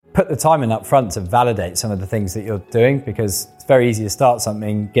put the time in up front to validate some of the things that you're doing, because it's very easy to start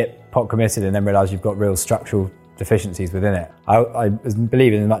something, get pot committed, and then realise you've got real structural deficiencies within it. I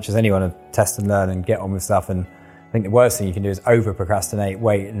believe in as much as anyone of test and learn and get on with stuff, and I think the worst thing you can do is over procrastinate,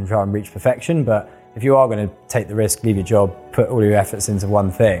 wait and try and reach perfection. But if you are going to take the risk, leave your job, put all your efforts into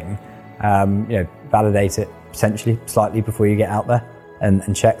one thing, validate it potentially slightly before you get out there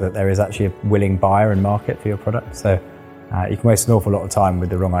and check that there is actually a willing buyer and market for your product. So you can waste an awful lot of time with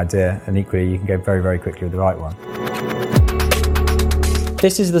the wrong idea, and equally you can go very, very quickly with the right one.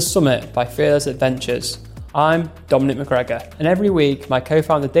 This is The Summit by Fearless Adventures. I'm Dominic McGregor, and every week my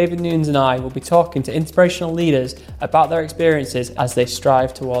co-founder David Nunes and I will be talking to inspirational leaders about their experiences as they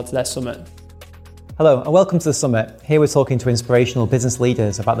strive towards their summit. Hello and welcome to The Summit. Here we're talking to inspirational business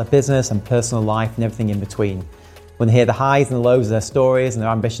leaders about their business and personal life and everything in between. We're going to hear the highs and the lows of their stories and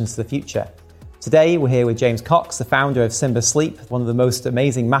their ambitions to the future. Today we're here with James Cox, the founder of Simba Sleep, one of the most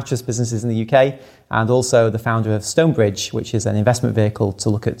amazing mattress businesses in the UK, and also the founder of Stonebridge, which is an investment vehicle to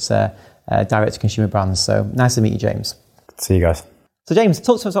look at direct-to-consumer brands. So nice to meet you, James. Good to see you guys. So James,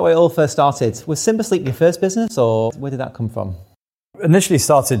 talk to us about where it all first started. Was Simba Sleep your first business, or where did that come from? Initially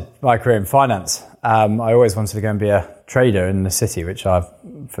started my career in finance. I always wanted to go and be a trader in the city, which I,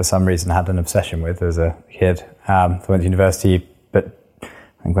 for some reason, had an obsession with as a kid. So I went to university, but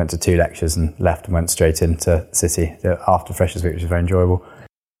I went to 2 lectures and left and went straight into city after Freshers Week, which was very enjoyable.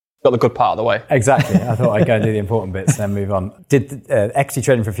 Got the good part of the way. Exactly. I thought I'd go and do the important bits and then move on. Did equity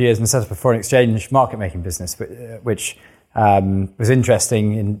trading for a few years and set up a foreign exchange market making business, which was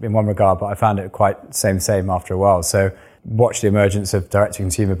interesting in one regard, but I found it quite same after a while. So watched the emergence of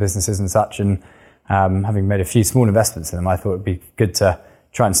direct-to-consumer businesses and such, and having made a few small investments in them, I thought it'd be good to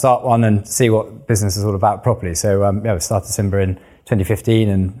try and start one and see what business is all about properly. So we started Simba in 2015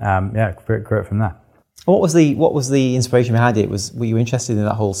 and grew it from there. What was the inspiration behind it? Were you interested in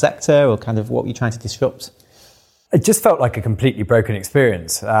that whole sector, or kind of what were you trying to disrupt? It just felt like a completely broken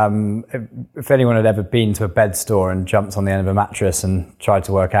experience. If anyone had ever been to a bed store and jumped on the end of a mattress and tried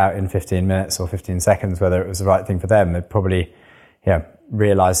to work out in 15 minutes or 15 seconds whether it was the right thing for them, they'd probably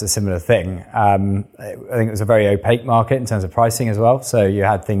realised a similar thing. I think it was a very opaque market in terms of pricing as well. So you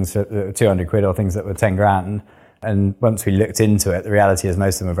had things that were 200 quid or things that were 10 grand. And once we looked into it, the reality is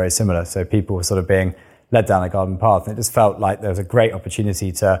most of them were very similar. So people were sort of being led down a garden path. And it just felt like there was a great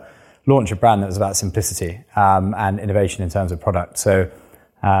opportunity to launch a brand that was about simplicity and innovation in terms of product. So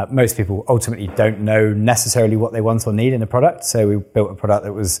most people ultimately don't know necessarily what they want or need in a product. So we built a product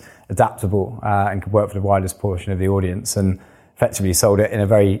that was adaptable and could work for the widest portion of the audience, and effectively sold it in a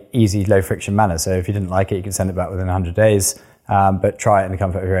very easy, low friction manner. So if you didn't like it, you could send it back within 100 days, but try it in the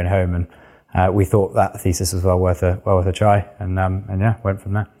comfort of your own home. And we thought that thesis was well worth a try, and went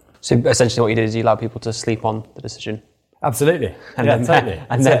from there. So essentially what you did is you allowed people to sleep on the decision. Absolutely. Totally.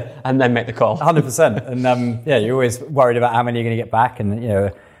 And then make the call. 100%. And you're always worried about how many you're going to get back. And,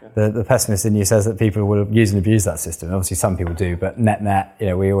 the pessimist in you says that people will use and abuse that system. And obviously some people do, but net,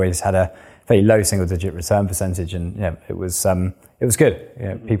 we always had a very low single digit return percentage. And, it was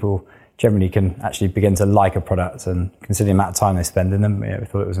good. People generally can actually begin to like a product, and considering the amount of time they spend in them, we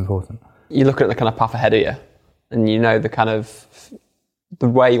thought it was important. You look at the kind of path ahead of you, and you know the kind of the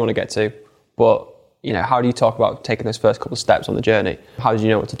way you want to get to, but how do you talk about taking those first couple of steps on the journey? How do you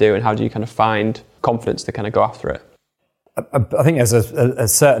know what to do, and how do you kind of find confidence to kind of go after it? I think there's a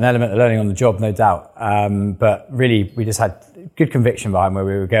certain element of learning on the job, no doubt. But really, we just had good conviction behind where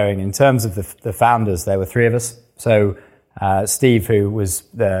we were going. In terms of the founders, there were 3 of us. So Steve, who was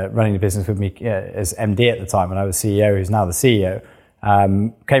running the business with me as MD at the time when I was CEO, who's now the CEO,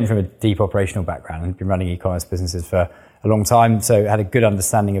 came from a deep operational background and had been running e-commerce businesses for a long time, so had a good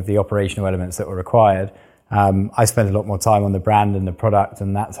understanding of the operational elements that were required. I spent a lot more time on the brand and the product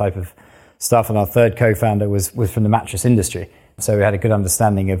and that type of stuff, and our third co-founder was from the mattress industry, so we had a good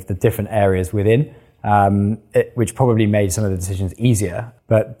understanding of the different areas within, which probably made some of the decisions easier.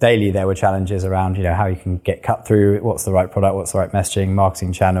 But daily there were challenges around how you can get cut through, what's the right product, what's the right messaging,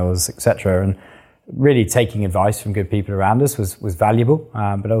 marketing channels, etc. And really taking advice from good people around us was valuable,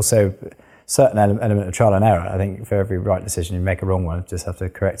 but also certain element of trial and error. I think for every right decision you make a wrong one, you just have to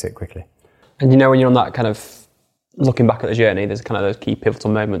correct it quickly. And when you're on that kind of looking back at the journey, there's kind of those key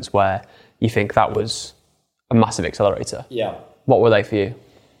pivotal moments where you think that was a massive accelerator. Yeah. What were they for you?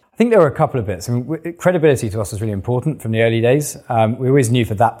 I think there were a couple of bits. Credibility to us was really important from the early days. We always knew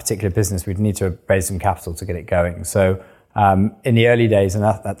for that particular business we'd need to raise some capital to get it going. So in the early days, and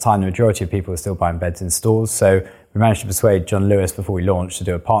at that time the majority of people were still buying beds in stores, so we managed to persuade John Lewis before we launched to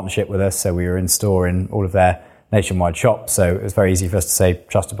do a partnership with us. So we were in store in all of their nationwide shops. So it was very easy for us to say,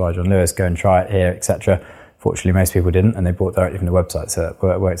 trusted by John Lewis, go and try it here, etc. Fortunately, most people didn't, and they bought directly from the website, so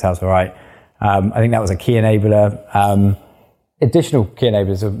it worked out all right. I think that was a key enabler. Additional key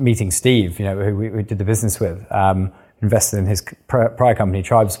enablers of meeting Steve, who we did the business with, invested in his prior company,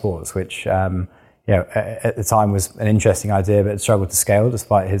 Tribe Sports, which at the time was an interesting idea, but it struggled to scale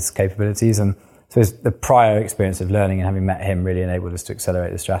despite his capabilities. And so the prior experience of learning and having met him really enabled us to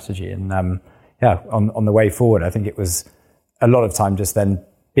accelerate the strategy. And on the way forward, I think it was a lot of time just then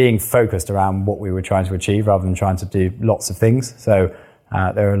being focused around what we were trying to achieve rather than trying to do lots of things. So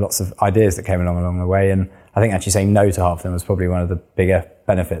there were lots of ideas that came along the way, and I think actually saying no to half of them was probably one of the bigger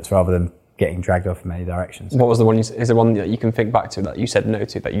benefits rather than getting dragged off in many directions. What was the one? Is there one that you can think back to that you said no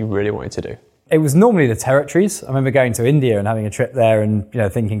to that you really wanted to do? It was normally the territories. I remember going to India and having a trip there and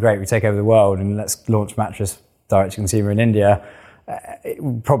thinking, great, we take over the world and let's launch mattress direct to consumer in India.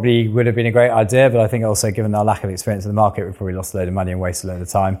 It probably would have been a great idea, but I think also given our lack of experience in the market, we probably lost a load of money and wasted a load of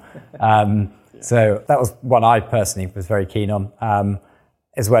time. So that was one I personally was very keen on,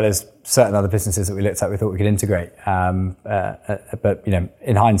 as well as certain other businesses that we looked at we thought we could integrate. But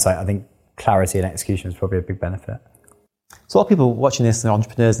in hindsight, I think clarity and execution is probably a big benefit. So a lot of people watching this are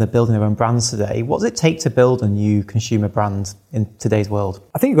entrepreneurs and they're building their own brands today. What does it take to build a new consumer brand in today's world?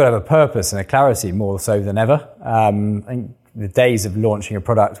 I think you've got to have a purpose and a clarity more so than ever. I think the days of launching a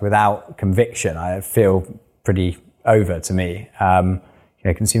product without conviction, I feel pretty over to me.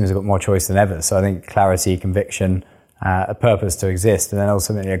 Consumers have got more choice than ever. So I think clarity, conviction, a purpose to exist, and then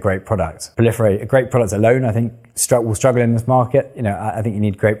ultimately a great product. Proliferate. A great product alone, I think, will struggle in this market. I think you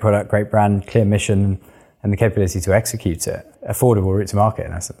need great product, great brand, clear mission, and the capability to execute it. Affordable route to market,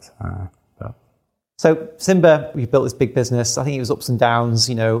 in essence. So Simba, you've built this big business. I think it was ups and downs,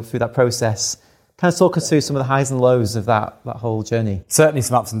 through that process. Kind of talk us through some of the highs and lows of that whole journey. Certainly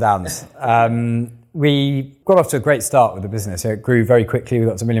some ups and downs. We got off to a great start with the business. It grew very quickly. We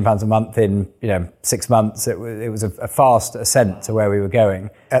got to £1 million a month in 6 months. It was a fast ascent to where we were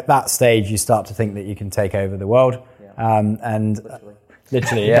going. At that stage, you start to think that you can take over the world.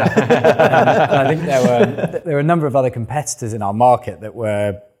 Literally, yeah. And I think there were a number of other competitors in our market that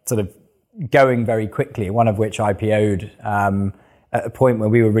were sort of going very quickly, one of which IPO'd at a point where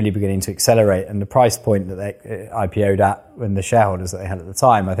we were really beginning to accelerate. And the price point that they IPO'd at and the shareholders that they had at the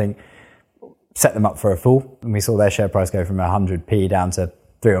time, I think, set them up for a fall. And we saw their share price go from 100p down to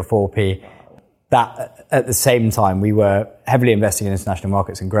 3 or 4p. That, at the same time, we were heavily investing in international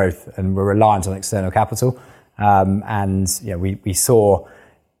markets and growth and were reliant on external capital. We saw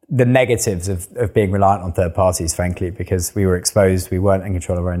the negatives of being reliant on third parties, frankly, because we were exposed, we weren't in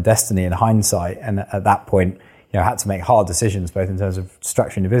control of our own destiny in hindsight. And at that point, had to make hard decisions, both in terms of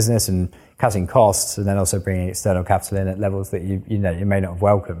structuring the business and cutting costs, and then also bringing external capital in at levels that you may not have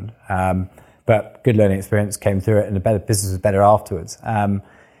welcomed. But good learning experience came through it, and the business was better afterwards. In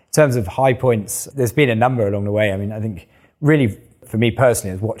terms of high points, there's been a number along the way. I mean, I think really for me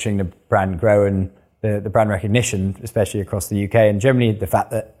personally is watching the brand grow and the brand recognition, especially across the UK, and generally the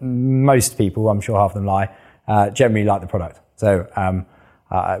fact that most people, I'm sure half of them lie, generally like the product. So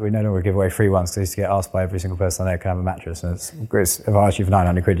we no longer give away free ones, because I used to get asked by every single person I know, can I have a mattress? And if I asked you for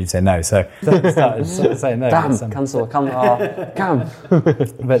 900 quid, you'd say no. So started saying no. Damn, cancel, come.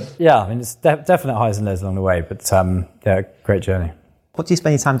 But yeah, I mean, it's definite highs and lows along the way, but great journey. What do you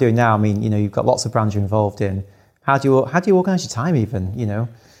spend your time doing now? I mean, you've got lots of brands you're involved in. How do you organise your time even,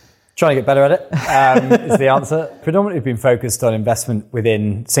 Trying to get better at it is the answer. Predominantly been focused on investment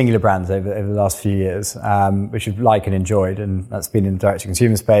within singular brands over the last few years, which I've liked and enjoyed, and that's been in the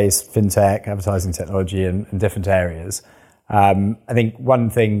direct-to-consumer space, fintech, advertising technology, and different areas. I think one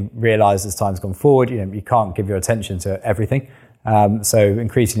thing realised as time's gone forward, you can't give your attention to everything. So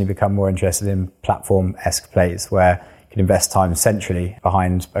increasingly become more interested in platform-esque plays where you can invest time centrally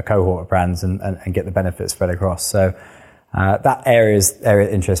behind a cohort of brands and get the benefits spread across. So that area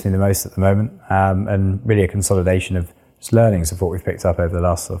interests me the most at the moment, and really a consolidation of just learnings of what we've picked up over the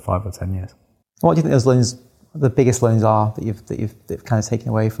last 5 or 10 years. What do you think those learnings, the biggest learnings are that you've kind of taken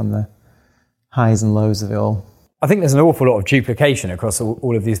away from the highs and lows of it all? I think there's an awful lot of duplication across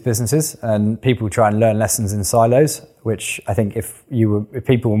all of these businesses, and people try and learn lessons in silos, which I think if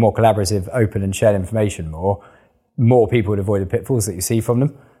people were more collaborative, open and shared information more people would avoid the pitfalls that you see from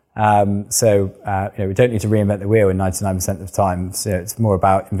them. We don't need to reinvent the wheel in 99% of the time. So it's more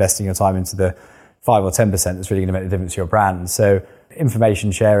about investing your time into the 5 or 10% that's really going to make the difference to your brand. So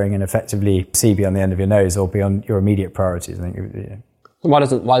information sharing and effectively see beyond the end of your nose or beyond your immediate priorities. I think. Why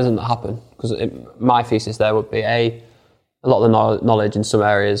doesn't that happen? Because my thesis there would be a lot of the knowledge in some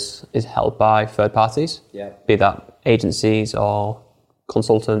areas is held by third parties, be that agencies or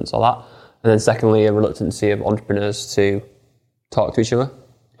consultants or that, and then secondly a reluctancy of entrepreneurs to talk to each other.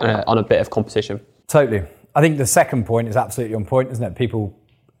 On a bit of competition. Totally. I think the second point is absolutely on point, isn't it? People,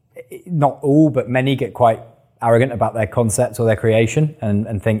 not all, but many get quite arrogant about their concepts or their creation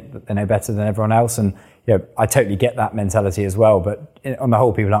and think that they know better than everyone else. And I totally get that mentality as well. But on the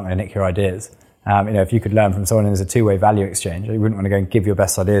whole, people aren't going to nick your ideas. If you could learn from someone and there's a two-way value exchange, you wouldn't want to go and give your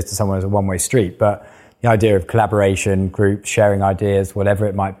best ideas to someone as a one-way street. But the idea of collaboration, groups, sharing ideas, whatever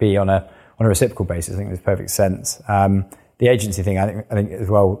it might be on a reciprocal basis, I think makes perfect sense. The agency thing, I think as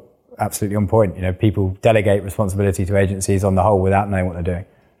well, absolutely on point. People delegate responsibility to agencies on the whole without knowing what they're doing.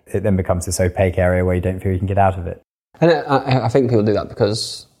 It then becomes this opaque area where you don't feel you can get out of it. And I think people do that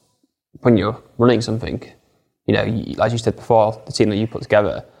because when you're running something, as you said before, the team that you put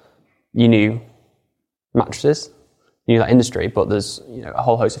together, you knew mattresses, you knew that industry, but there's a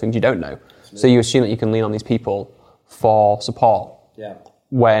whole host of things you don't know. So you assume that you can lean on these people for support. Yeah.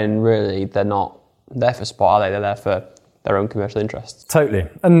 When really they're not there for support, are they? They're there for their own commercial interests. Totally.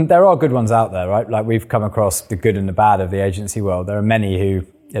 And there are good ones out there, right? Like we've come across the good and the bad of the agency world. There are many who,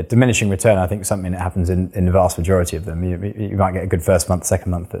 diminishing return, I think, is something that happens in the vast majority of them. You might get a good first month,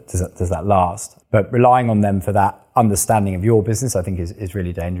 second month, but does that last? But relying on them for that understanding of your business, I think is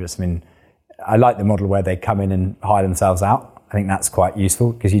really dangerous. I mean, I like the model where they come in and hire themselves out. I think that's quite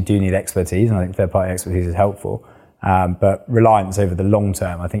useful because you do need expertise, and I think third-party expertise is helpful. But reliance over the long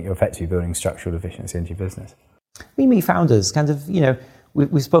term, I think you're effectively building structural efficiency into your business. We meet founders,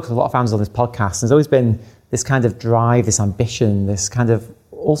 we've spoken to a lot of founders on this podcast. There's always been this kind of drive, this ambition, this kind of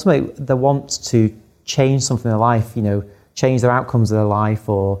ultimately they want to change something in their life, change their outcomes of their life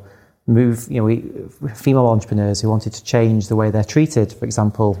or move, female entrepreneurs who wanted to change the way they're treated, for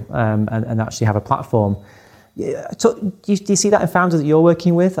example, and actually have a platform. So do you see that in founders that you're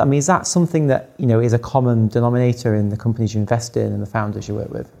working with? I mean, is that something that, is a common denominator in the companies you invest in and the founders you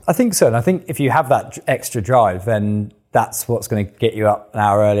work with? I think so. And I think if you have that extra drive, then that's what's going to get you up an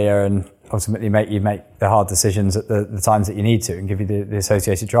hour earlier and ultimately make the hard decisions at the times that you need to and give you the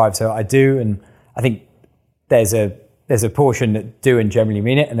associated drive. So I do, and I think there's a portion that do and generally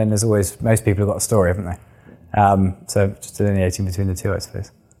mean it, and then there's always, most people have got a story, haven't they? So just delineating between the two, I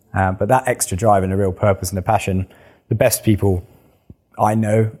suppose. But that extra drive and a real purpose and a passion, the best people I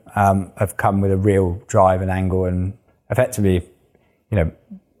know have come with a real drive and angle and effectively,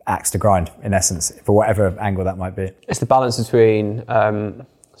 axe to grind, in essence, for whatever angle that might be. It's the balance between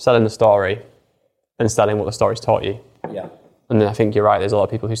selling the story and selling what the story's taught you. Yeah. And I think you're right, there's a lot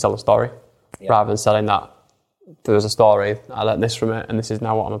of people who sell a story rather than selling that. There was a story, I learned this from it, and this is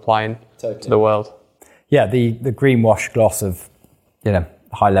now what I'm applying to the world. Yeah, the greenwash gloss of,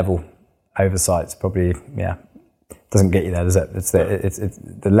 high-level oversights probably, doesn't get you there, does it? It's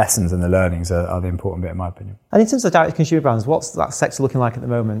the lessons and the learnings are the important bit, in my opinion. And in terms of direct consumer brands, what's that sector looking like at the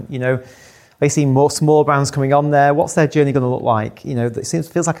moment? They see more small brands coming on there. What's their journey going to look like? It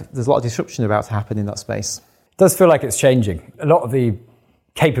feels like there's a lot of disruption about to happen in that space. It does feel like it's changing. A lot of the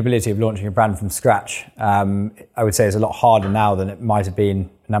capability of launching a brand from scratch, I would say, is a lot harder now than it might have been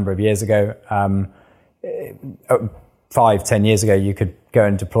a number of years ago. 5-10 years ago, you could go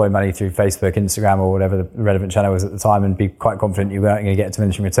and deploy money through Facebook, Instagram, or whatever the relevant channel was at the time and be quite confident you weren't going to get a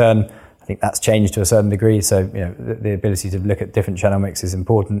diminishing return. I think that's changed to a certain degree. So, the ability to look at different channel mix is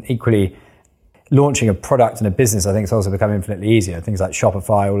important. Equally, launching a product and a business, I think, has also become infinitely easier. Things like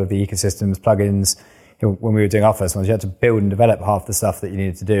Shopify, all of the ecosystems, plugins. When we were doing our first ones, you had to build and develop half the stuff that you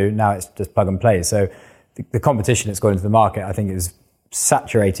needed to do. Now it's just plug and play. So the competition that's gone into the market, I think, has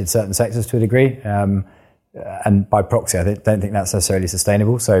saturated certain sectors to a degree. And by proxy, I don't think that's necessarily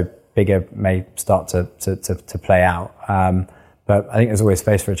sustainable. So bigger may start to play out. But I think there's always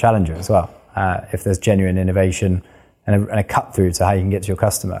space for a challenger as well. If there's genuine innovation and a cut through to how you can get to your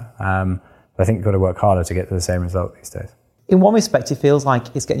customer. But I think you've got to work harder to get to the same result these days. In one respect, it feels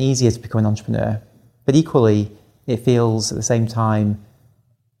like it's getting easier to become an entrepreneur. But equally, it feels at the same time,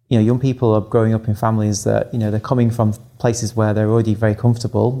 young people are growing up in families that, they're coming from places where they're already very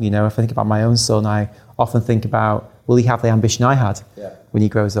comfortable. If I think about my own son, I often think about, will he have the ambition I had when he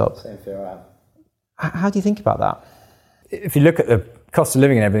grows up? Same fear I have. How do you think about that? If you look at the cost of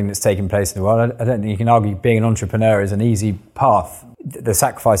living and everything that's taking place in the world, I don't think you can argue being an entrepreneur is an easy path. The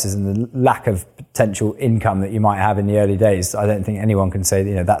sacrifices and the lack of potential income that you might have in the early days, I don't think anyone can say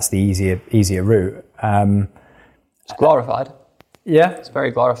that's the easier route. It's glorified. Yeah. It's very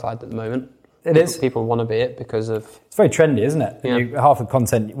glorified at the moment. It is. People want to be it because of... It's very trendy, isn't it? Yeah. Half the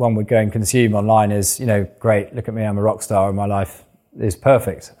content one would go and consume online is, great, look at me, I'm a rock star and my life is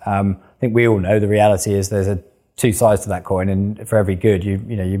perfect. I think we all know the reality is there's two sides to that coin, and for every good, you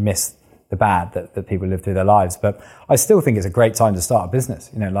miss the bad that people live through their lives. But I still think it's a great time to start a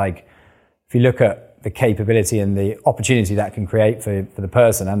business. If you look at the capability and the opportunity that can create for the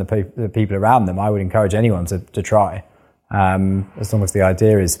person and the people around them, I would encourage anyone to try, as long as the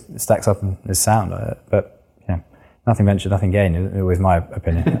idea stacks up and is sound. But nothing ventured, nothing gained, is always my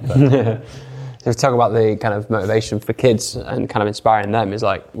opinion. So if we talk about the kind of motivation for kids and kind of inspiring them, is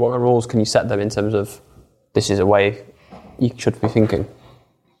like, what rules can you set them in terms of this is a way you should be thinking?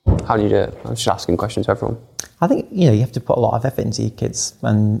 How do you do it? I'm just asking questions to everyone. I think, you have to put a lot of effort into your kids,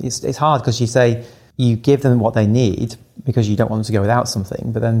 and it's hard because you say you give them what they need because you don't want them to go without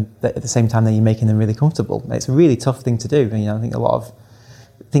something, but then at the same time then you're making them really comfortable. It's a really tough thing to do. I think a lot of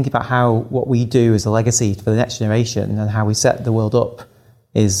think about how what we do as a legacy for the next generation and how we set the world up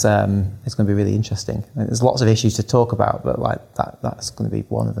is going to be really interesting. There's lots of issues to talk about, but like that's going to be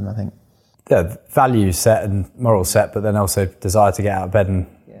one of them, I think. Yeah, values set and moral set, but then also desire to get out of bed and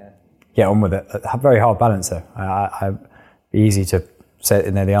get on with it. A very hard balance, though. Easy to say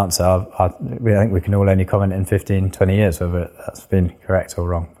the answer. I think we can all only comment in 15, 20 years whether that's been correct or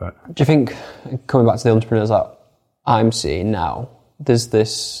wrong. But do you think, coming back to the entrepreneurs that I'm seeing now, there's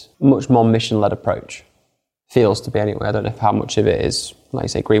this much more mission-led approach? Feels to be anyway. I don't know how much of it is, like you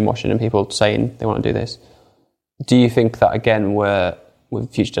say, greenwashing and people saying they want to do this. Do you think that, again,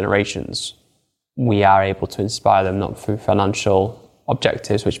 with future generations, we are able to inspire them not through financial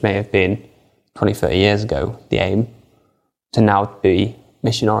objectives, which may have been 20, 30 years ago, the aim, to now be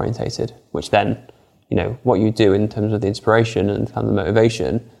mission orientated, which then, what you do in terms of the inspiration and kind of the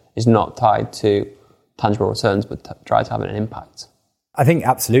motivation is not tied to tangible returns, but try to have an impact? I think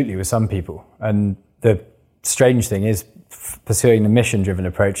absolutely with some people. And the strange thing is pursuing the mission-driven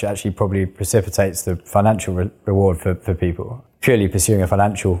approach actually probably precipitates the financial reward for people. Purely pursuing a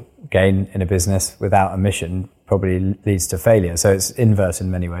financial gain in a business without a mission probably leads to failure. So it's inverse in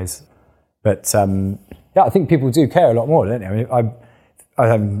many ways. But I think people do care a lot more, don't they? I mean, I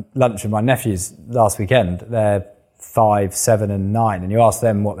had lunch with my nephews last weekend. They're 5, 7 and 9. And you ask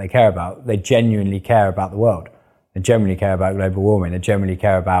them what they care about. They genuinely care about the world. They genuinely care about global warming. They genuinely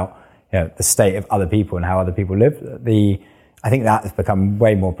care about the state of other people and how other people live. I think that has become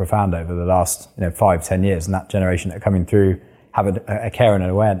way more profound over the last 5, 10 years, and that generation that are coming through have a care and an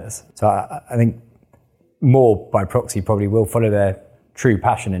awareness. So I think more by proxy probably will follow their true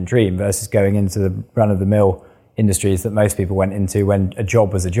passion and dream versus going into the run-of-the-mill industries that most people went into when a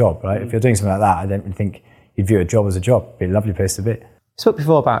job was a job, right? If you're doing something like that, I don't really think you'd view a job as a job. It'd be a lovely place to be. You spoke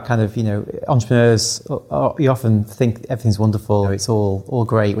before about kind of, entrepreneurs, you often think everything's wonderful, it's all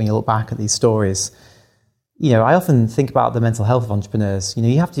great when you look back at these stories. I often think about the mental health of entrepreneurs.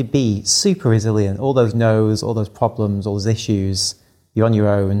 You have to be super resilient. All those no's, all those problems, all those issues, you're on your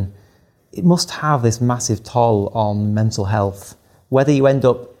own. It must have this massive toll on mental health. Whether you end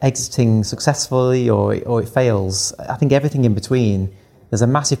up exiting successfully or it fails, I think everything in between, there's a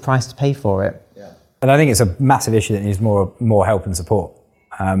massive price to pay for it. Yeah. And I think it's a massive issue that needs more help and support.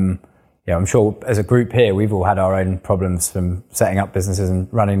 I'm sure as a group here, we've all had our own problems from setting up businesses and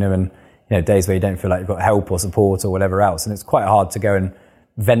running them, and days where you don't feel like you've got help or support or whatever else. And it's quite hard to go and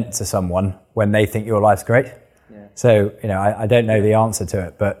vent to someone when they think your life's great. Yeah. So, I don't know the answer to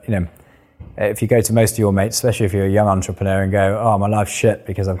it, but, if you go to most of your mates, especially if you're a young entrepreneur, and go, "Oh, my life's shit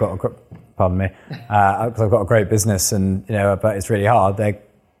because I've got because I've got a great business and but it's really hard," they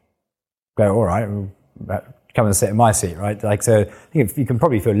go, "All right, come and sit in my seat," right? Like, so I think you can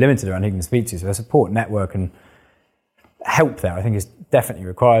probably feel limited around who you can speak to. So a support network and help there, I think, is definitely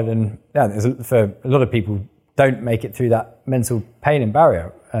required. And for a lot of people, don't make it through that mental pain and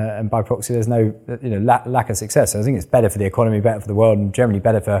barrier, and by proxy, there's no lack of success. So I think it's better for the economy, better for the world, and generally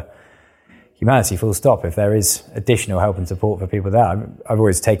better for humanity, full stop, if there is additional help and support for people there. I've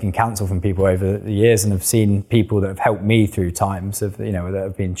always taken counsel from people over the years and have seen people that have helped me through times of, that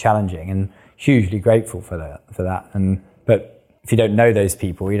have been challenging, and hugely grateful for that. But if you don't know those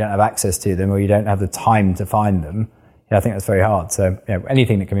people, you don't have access to them, or you don't have the time to find them, I think that's very hard. So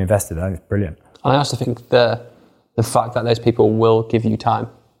anything that can be invested, I think is brilliant. And I also think the fact that those people will give you time.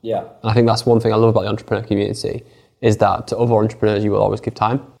 Yeah. And I think that's one thing I love about the entrepreneur community, is that to other entrepreneurs, you will always give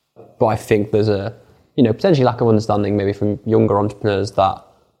time. But I think there's a, potentially lack of understanding maybe from younger entrepreneurs, that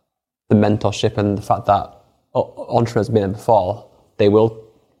the mentorship and the fact that entrepreneurs have been there before, they will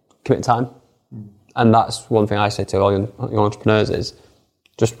commit time. And that's one thing I say to all young entrepreneurs is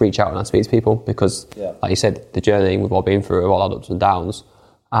just reach out and speak to people, because like you said, the journey we've all been through, we've all had ups and downs,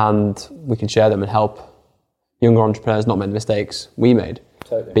 and we can share them and help younger entrepreneurs not make the mistakes we made.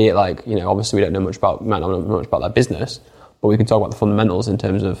 Totally. Be it like, obviously we don't know much about their business, but we can talk about the fundamentals in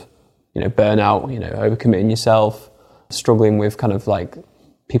terms of, burnout, overcommitting yourself, struggling with kind of like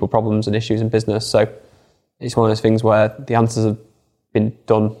people problems and issues in business. So it's one of those things where the answers are been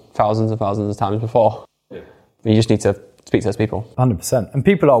done thousands and thousands of times before. Yeah. You just need to speak to those people. 100%. And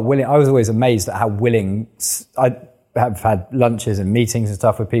people are willing. I was always amazed at how willing. I have had lunches and meetings and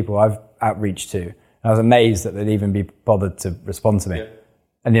stuff with people I've outreached to. And I was amazed that they'd even be bothered to respond to me. Yeah.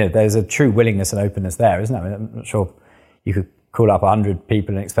 And there's a true willingness and openness there, isn't there? I mean, I'm not sure you could call up 100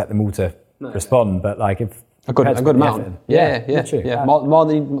 people and expect them all to respond, but like if a good amount. Yeah. More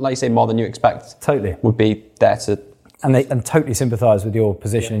than, like you say, more than you expect. Totally. Would be there to... And totally sympathise with your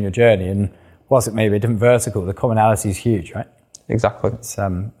position in your journey. And whilst it may be a different vertical, the commonality is huge, right? Exactly. It's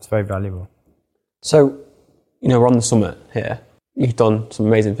very valuable. So, we're on the summit here. You've done some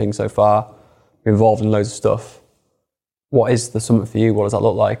amazing things so far. You're involved in loads of stuff. What is the summit for you? What does that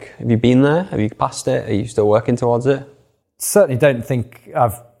look like? Have you been there? Have you passed it? Are you still working towards it? Certainly don't think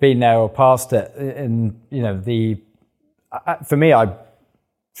I've been there or passed it. For me, I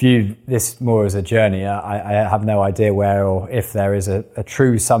view this more as a journey. I have no idea where or if there is a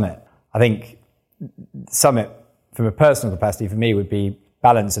true summit. I think summit, from a personal capacity, for me would be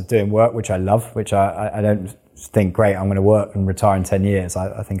balance of doing work, which I love, which I don't think, great, I'm going to work and retire in 10 years.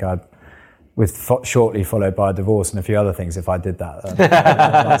 I think I'd, shortly followed by a divorce and a few other things if I did that.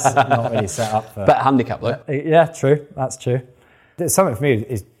 That's not really set up for... Better handicap, though. Yeah, true. That's true. The summit for me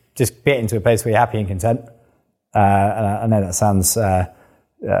is just getting to a place where you're happy and content. And I know that sounds...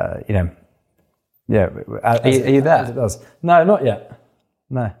 Are you there? It does. No, not yet.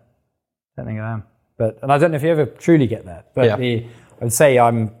 No, I don't think I am. And I don't know if you ever truly get there. But I would say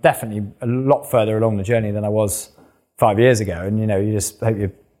I'm definitely a lot further along the journey than I was 5 years ago. And you just hope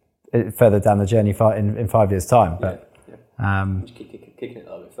you're further down the journey in 5 years' time. But just kicking it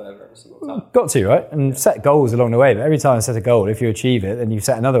a little bit further every single time. Got to, right? And set goals along the way. But every time I set a goal, if you achieve it, then you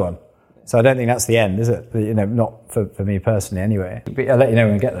set another one. So I don't think that's the end, is it? But, not for me personally anyway. But I'll let you know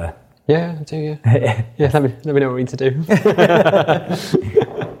when we get there. Yeah, I do, yeah. Let me know what we need to do.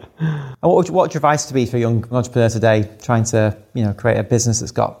 And what would your advice to be for a young entrepreneur today, trying to create a business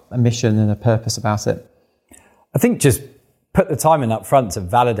that's got a mission and a purpose about it? I think just put the time in up front to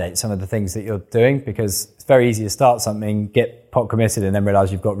validate some of the things that you're doing, because it's very easy to start something, get pot committed, and then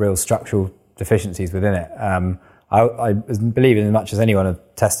realise you've got real structural deficiencies within it. I believe in as much as anyone to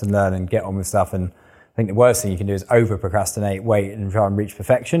test and learn and get on with stuff. And I think the worst thing you can do is over procrastinate, wait and try and reach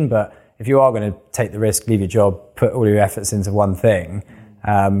perfection. But if you are going to take the risk, leave your job, put all your efforts into one thing,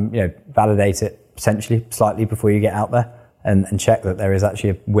 validate it potentially slightly before you get out there and check that there is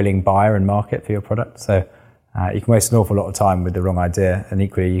actually a willing buyer and market for your product. So you can waste an awful lot of time with the wrong idea, and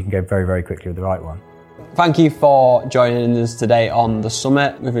equally you can go very, very quickly with the right one. Thank you for joining us today on the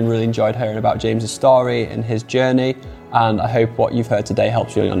summit. We've really enjoyed hearing about James's story and his journey, and I hope what you've heard today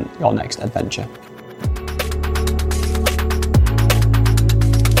helps you on your next adventure.